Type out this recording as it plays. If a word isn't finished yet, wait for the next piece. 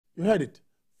You heard it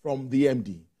from the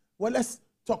MD. Well, let's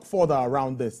talk further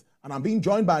around this. And I'm being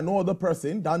joined by no other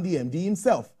person than the MD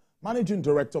himself, Managing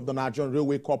Director of the Nigerian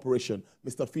Railway Corporation,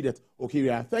 Mr. Fidet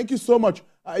Okhiria. Thank you so much.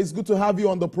 It's good to have you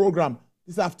on the program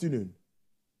this afternoon.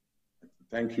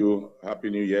 Thank you. Happy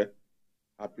New Year.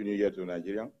 Happy New Year to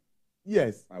Nigeria.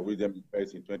 Yes. I wish them the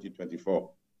best in 2024.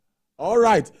 All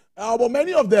right. But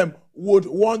many of them would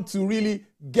want to really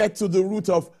get to the root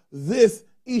of these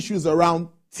issues around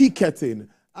ticketing.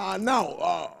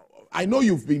 Now, I know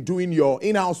you've been doing your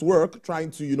in-house work,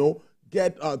 trying to,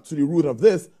 get to the root of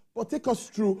this, but take us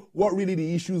through what really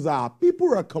the issues are.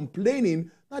 People are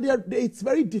complaining that it's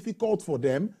very difficult for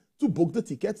them to book the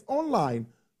tickets online.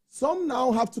 Some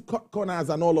now have to cut corners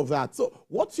and all of that. So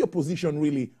what's your position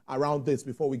really around this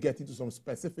before we get into some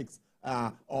specifics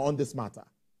on this matter?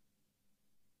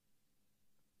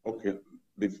 Okay.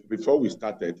 Before we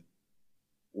started,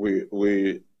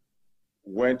 we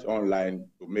went online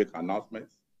to make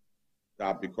announcements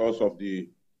that because of the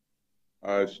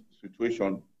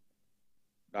situation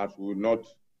that will not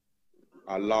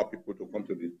allow people to come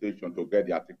to the station to get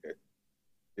their ticket,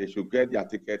 they should get their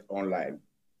ticket online.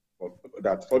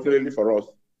 That fortunately for us,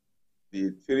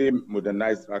 the three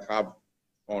modernized tracks have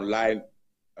online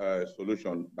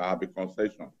solution that have been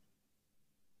concession.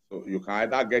 So you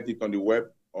can either get it on the web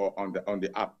or on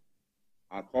the app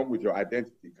and come with your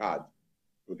identity card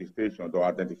to the station to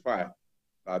identify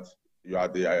that you are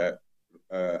the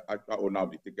actual owner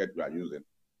of the ticket you are using.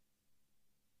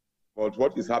 But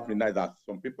what is happening now is that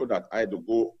some people that either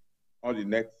go on the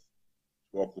net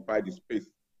to occupy the space,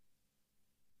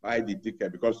 buy the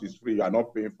ticket because it's free, you are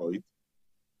not paying for it.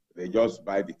 They just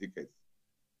buy the tickets.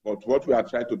 But what we are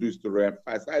trying to do is to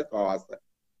re-emphasize for ourselves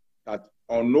that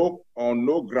on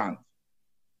no ground,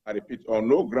 I repeat, on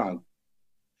no ground,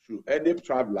 should any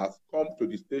travelers come to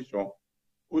the station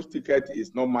whose ticket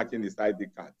is not matching his ID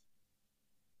card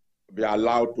be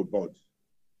allowed to board.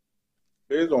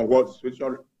 Based on what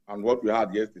situation and what we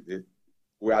had yesterday,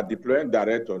 we are deploying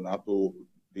directors now to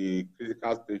the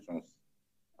critical stations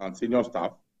and senior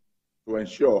staff to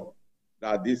ensure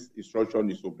that this instruction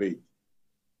is obeyed.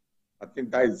 I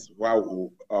think that is why we,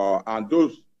 and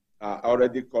those are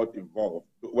already got involved,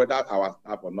 whether our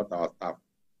staff or not our staff,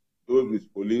 those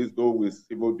with police, those with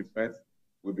civil defense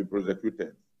will be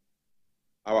prosecuted.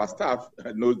 Our staff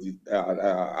knows this,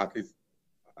 at least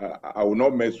I will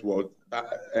not mess with that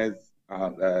ends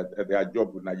their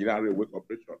job with Nigerian Railway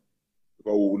Corporation,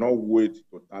 because we will not wait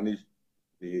to tarnish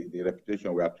the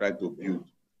reputation we are trying to build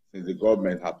since the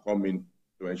government has come in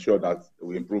to ensure that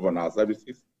we improve on our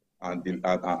services and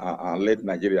let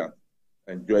Nigerians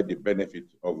enjoy the benefit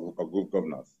of good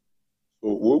governance.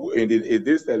 So in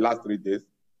this last 3 days,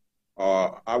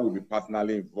 I will be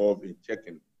personally involved in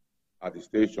checking at the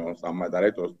stations, and my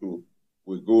directors too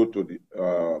will go to the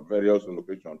various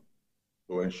locations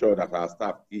to ensure that our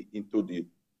staff get into the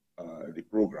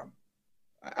program.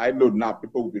 I know now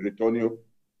people will be returning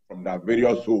from their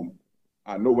various homes.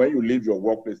 I know when you leave your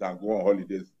workplace and go on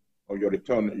holidays, on your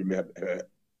return, you may have,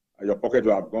 your pocket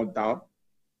will have gone down.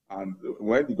 And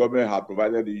when the government has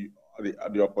provided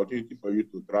the opportunity for you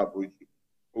to travel,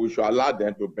 we should allow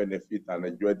them to benefit and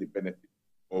enjoy the benefit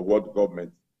of what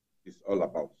government is all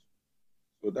about.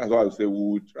 So that's why I say we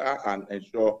will try and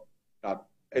ensure that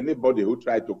anybody who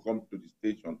tries to come to the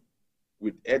station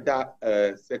with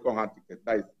either second-hand ticket,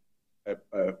 that is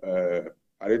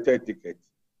pirated ticket,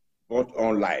 bought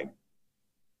online,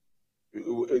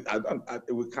 we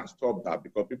can't stop that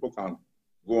because people can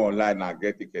go online and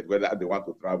get tickets whether they want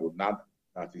to travel. Now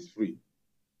that is free,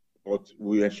 but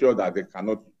we ensure that they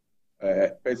cannot.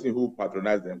 Person who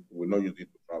patronizes them will not use it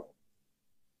to travel.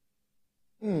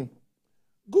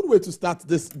 Good way to start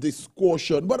this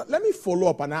discussion. But let me follow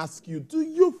up and ask you: do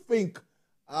you think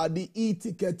the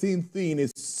e-ticketing thing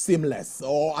is seamless,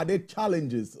 or are there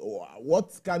challenges, or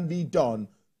what can be done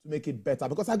to make it better?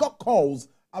 Because I got calls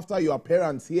after your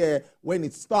appearance here when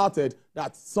it started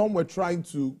that some were trying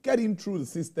to get in through the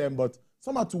system, but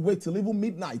some had to wait till even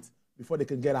midnight before they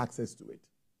can get access to it.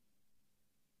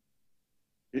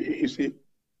 You see,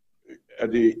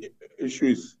 the issue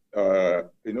is,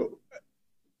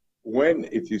 when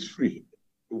it is free,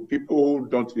 people who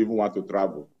don't even want to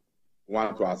travel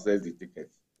want to access the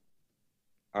tickets.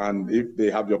 And if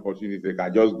they have the opportunity, they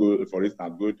can just go, for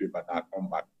instance, go to Ibadan and come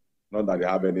back, not that they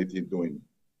have anything doing.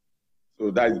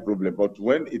 So that is the problem. But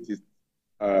when it is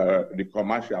the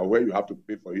commercial, where you have to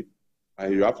pay for it,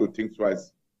 and you have to think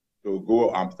twice to go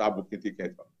and start booking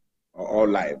tickets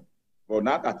online. But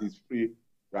now that it's free,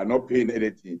 we are not paying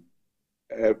anything.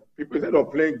 People, instead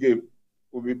of playing game,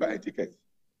 will be buying tickets.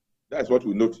 That's what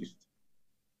we noticed.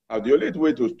 Now, the only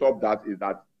way to stop that is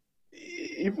that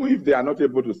even if they are not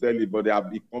able to sell it, but they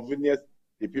have inconvenienced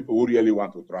the people who really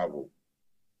want to travel.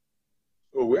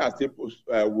 So we are still,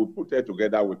 we put it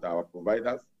together with our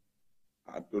providers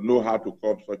to know how to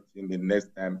cope such in the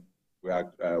next time we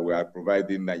are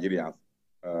providing Nigerians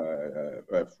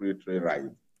free train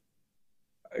rides.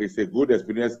 It's a good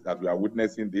experience that we are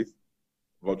witnessing this,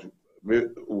 but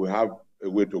we have a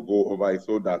way to go over it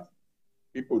so that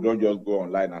people don't just go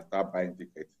online and start buying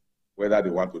tickets, whether they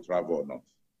want to travel or not.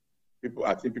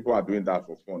 I think people are doing that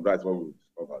for fun. That's what we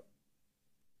discovered.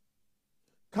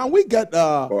 Can we get?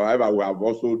 However, we have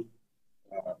also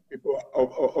people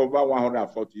over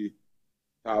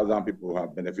 140,000 people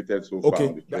have benefited so far.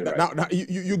 Okay, now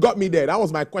you got me there. That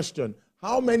was my question.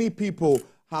 How many people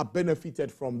have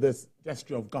benefited from this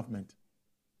gesture of government?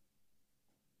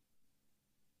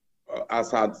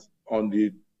 As at on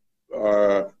the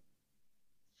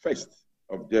 1st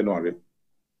of January,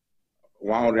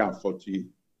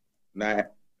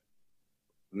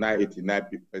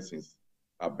 989 persons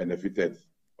have benefited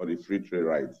for the free trade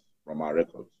rides from our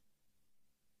records.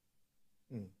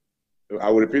 So I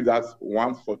will repeat that: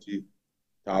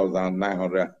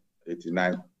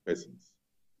 140,989 persons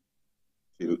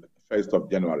till 1st of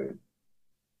January.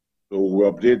 So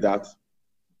we'll update that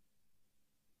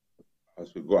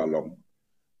as we go along.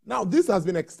 Now, this has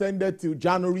been extended to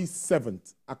January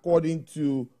 7th, according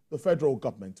to the federal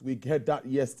government. We heard that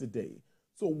yesterday.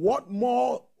 So what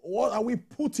are we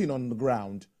putting on the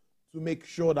ground to make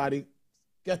sure that it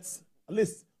gets at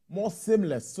least more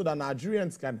seamless so that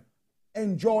Nigerians can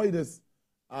enjoy this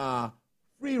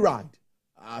free ride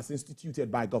as instituted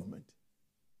by government?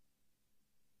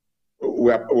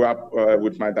 We are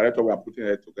with my director, we are putting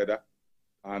it together.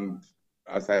 And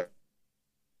as I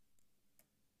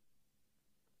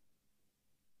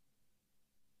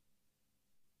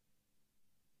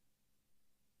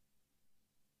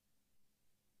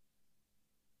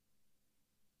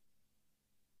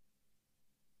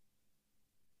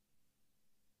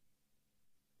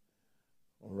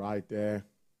right there.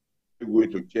 Way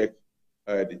to check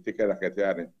the ticket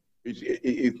racketeering.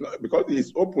 It's not, because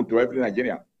it's open to every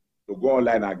Nigerian to go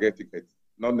online and get tickets.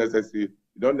 Not necessary.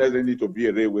 You don't necessarily need to be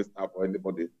a railway staff or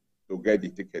anybody to get the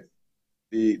ticket.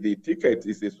 The ticket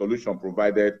is a solution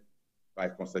provided by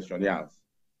concessionaires.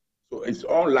 So it's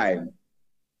online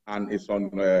and it's on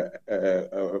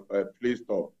Play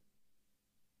Store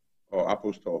or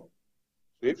Apple Store.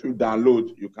 So if you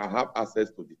download, you can have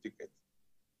access to the ticket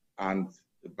and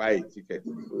buy a ticket.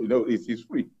 You know, it is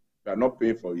free. You are not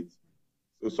paying for it.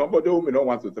 So somebody who may not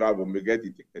want to travel may get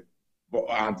the ticket,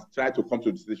 and try to come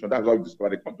to the station. That's what we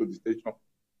discovered. They come to the station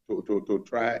to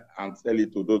try and sell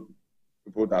it to those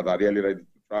people that are really ready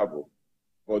to travel.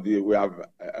 But we have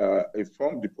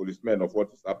informed the policemen of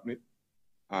what is happening,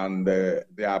 and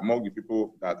they are among the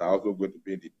people that are also going to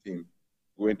be in the team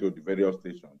going to the various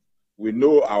stations. We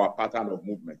know our pattern of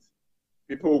movement.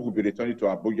 People will be returning to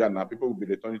Abuja now, people will be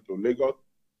returning to Lagos,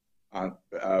 and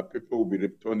people will be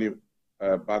returning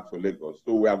back to Lagos.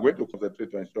 So we are going to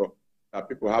concentrate to ensure that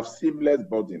people have seamless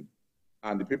boarding,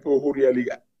 and the people who really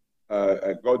got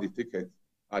the ticket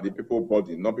are the people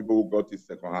boarding, not people who got it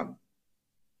secondhand.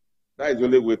 That is the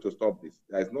only way to stop this.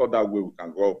 There is no other way we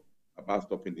can go about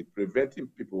stopping it, preventing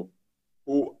people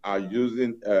who are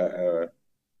using, what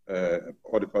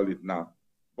do you call it now,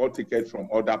 bought tickets from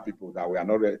other people that we are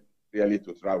not really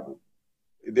to travel.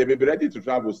 They may be ready to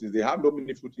travel since they have no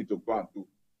meaningful thing to go and do.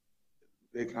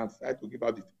 They can try to give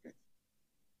out the ticket.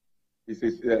 It's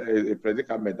a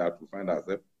predicament that we find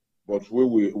ourselves, but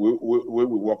we will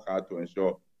work hard to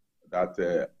ensure that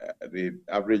the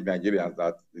average Nigerians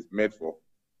that is made for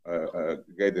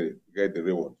get the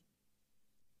reward.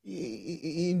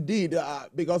 Indeed,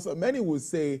 because many will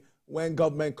say when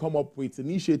government come up with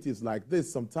initiatives like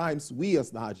this, sometimes we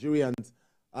as Nigerians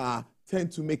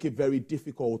tend to make it very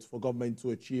difficult for government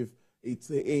to achieve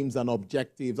its aims and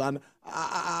objectives. And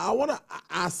I want to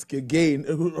ask again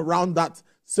around that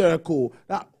circle,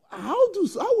 that how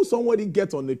will somebody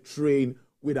get on a train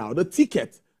without a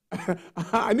ticket?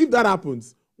 And if that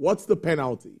happens, what's the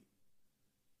penalty?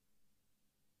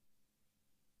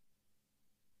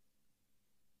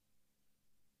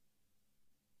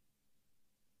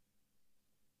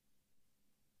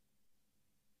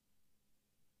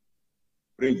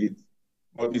 Bring it.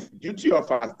 But it's duty of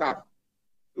our staff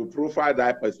to profile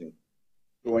that person,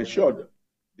 to ensure that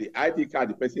the ID card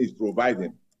the person is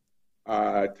providing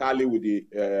tally with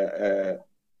the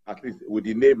at least with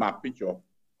the name and picture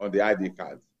on the ID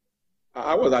cards.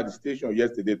 I was at the station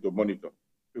yesterday to monitor.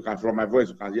 You can, from my voice,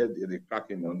 you can hear the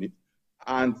cracking on it.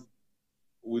 And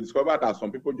we discovered that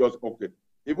some people just, okay,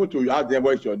 even to ask them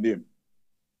what's your name,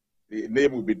 the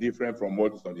name will be different from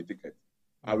what is on the ticket.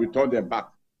 and return them back.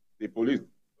 The police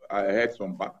had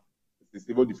some back. The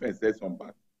civil defense had some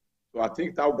back. So I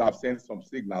think that would have sent some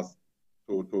signals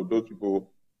to those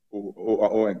people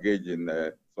who engage in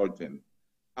such things.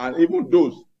 And even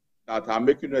those that are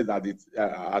making noise at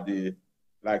the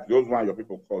like those one your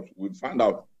people caught, we found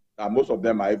out that most of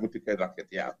them are even ticket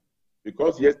racketeers.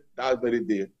 Because yes, that very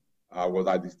day I was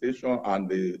at the station, and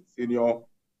the senior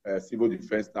civil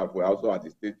defense staff were also at the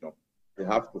station. They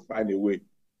have to find a way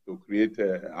to create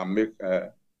and make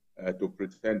to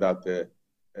pretend that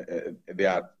they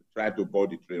are trying to board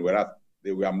the train, whereas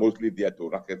they were mostly there to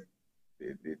racket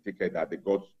the ticket that they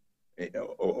got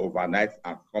overnight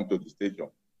and come to the station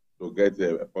to get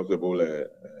a possible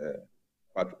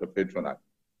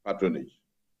patronage.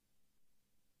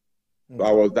 So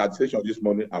I was at the station this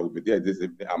morning. I will be there this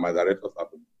evening, and my directors have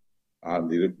to, and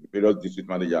the various district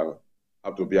managers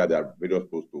have to be at their various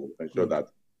posts to ensure that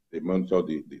they monitor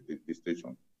the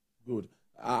station. Good.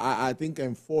 I think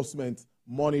enforcement,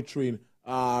 monitoring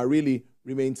really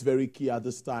remains very key at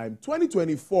this time.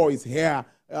 2024 is here.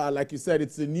 Like you said,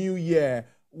 it's a new year.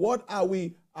 What are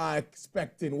we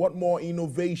expecting? What more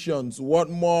innovations? What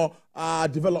more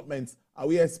developments are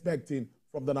we expecting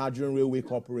from the Nigerian Railway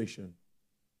Corporation?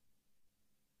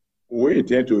 We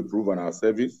intend to improve on our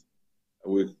service.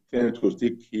 We intend to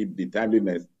still keep the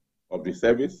timeliness of the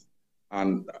service.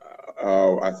 And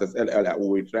as I said earlier,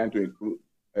 we're trying to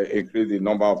increase the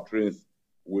number of trains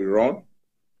we run.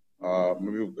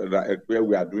 Maybe where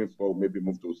we are doing 4, maybe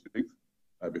move to 6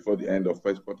 before the end of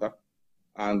first quarter.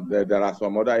 And there are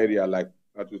some other areas like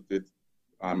Plateau State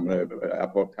and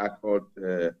Port Harcourt,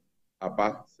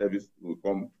 Aba service will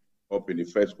come up in the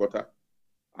first quarter.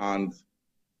 And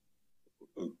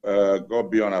God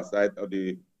be on our side,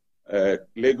 the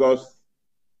Lagos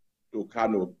to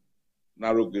Kano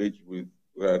narrow gauge will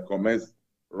commence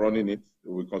running it.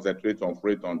 We concentrate on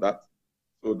freight on that,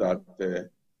 so that the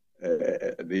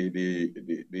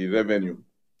revenue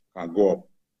can go up.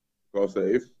 Because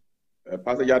if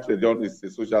passenger train is a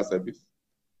social service,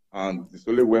 and it's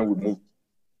only when we move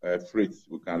freight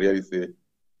we can really say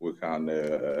we can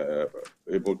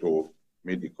able to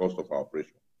meet the cost of our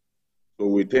operation. So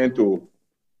we tend to,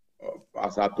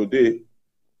 as of today,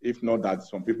 if not that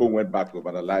some people went back to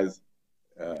vandalize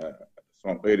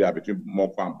some area between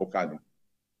Moko and Bokani,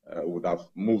 would have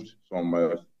moved some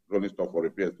rolling stock for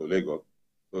repairs to Lagos,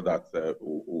 so that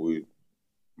we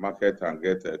market and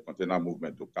get a container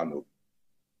movement to Kano.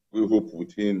 We hope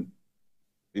within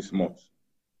this month,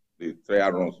 the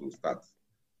trial runs will start,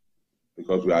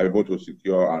 because we are able to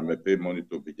secure and pay money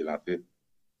to Vigilante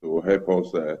to help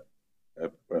us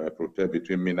protect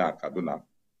between Mina and Kaduna,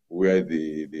 where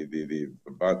the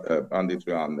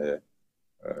banditry and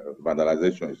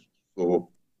vandalization is so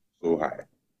high.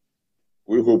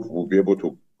 We hope we'll be able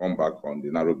to come back on the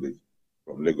narrow gauge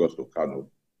from Lagos to Kano.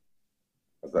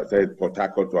 As I said, Port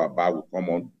Harcourt to Aba will come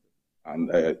on, and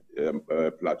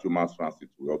Plateau Mass Transit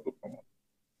will also come on.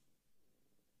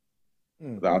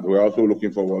 And we're also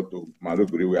looking forward to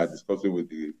Maduguri. We are discussing with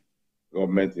the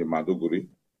government in Maduguri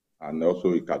and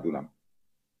also in Kaduna,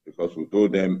 because we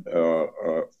told them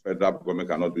federal government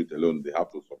cannot do it alone. They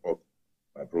have to support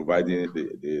by providing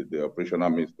the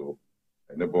operational means to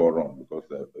enable run, because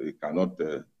we cannot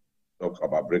talk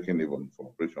about breaking even for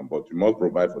operation, but we must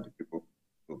provide for the people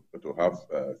to have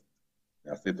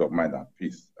a state of mind and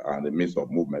peace and a means of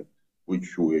movement,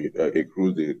 which will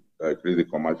increase the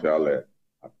commercial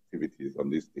activities on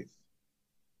these states.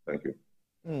 Thank you.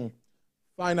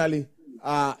 Finally,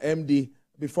 MD,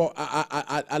 before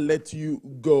I let you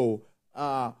go,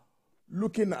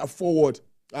 looking forward,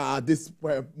 this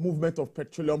movement of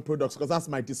petroleum products, because that's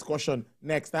my discussion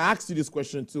next. I asked you this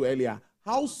question too earlier.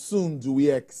 How soon do we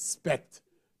expect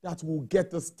that we'll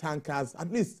get these tankers,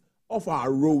 at least off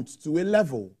our roads, to a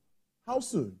level? How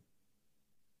soon?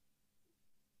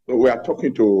 So we are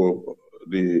talking to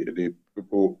the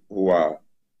people who are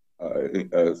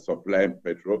supplying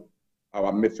petrol.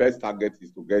 Our first target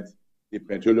is to get the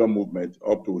petroleum movement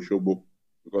up to Oshobo,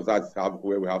 because that's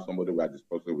where we have somebody we are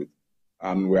discussing with.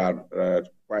 And we are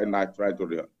quite not trying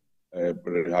to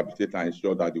rehabilitate and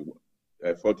ensure that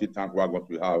the 40 tank wagons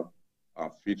we have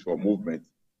are fit for movement.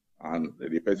 And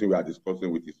the person we are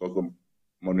discussing with is also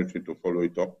monitoring to follow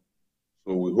it up.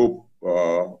 So we hope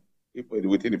if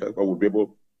within the first quarter we'll be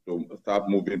able to start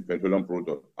moving petroleum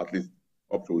products, at least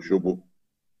up to Oshobo.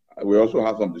 We also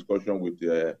have some discussion with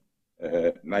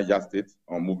Niger State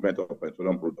on movement of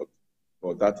petroleum products.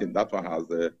 So that one has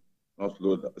not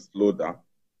slowed down.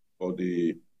 For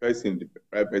the private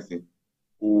person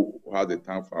who has a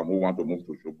tank farm who want to move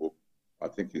to Oshobo, I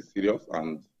think he's serious,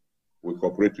 and we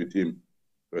cooperate with him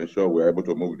to ensure we're able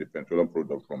to move the petroleum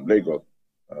product from Lagos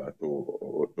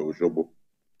to Osogbo.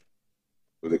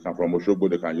 So they can, from Osogbo,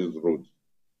 they can use roads.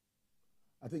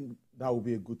 I think that would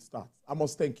be a good start. I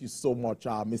must thank you so much,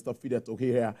 Mr. Fidet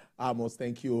Okhiria. I must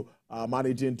thank you,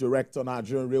 Managing Director,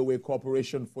 Nigerian Railway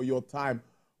Corporation, for your time.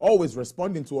 Always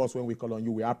responding to us when we call on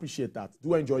you. We appreciate that.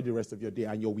 Do enjoy the rest of your day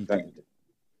and your weekend.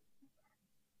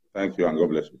 Thank you, and God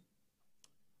bless you.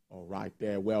 All right,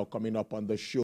 there. Well, coming up on the show.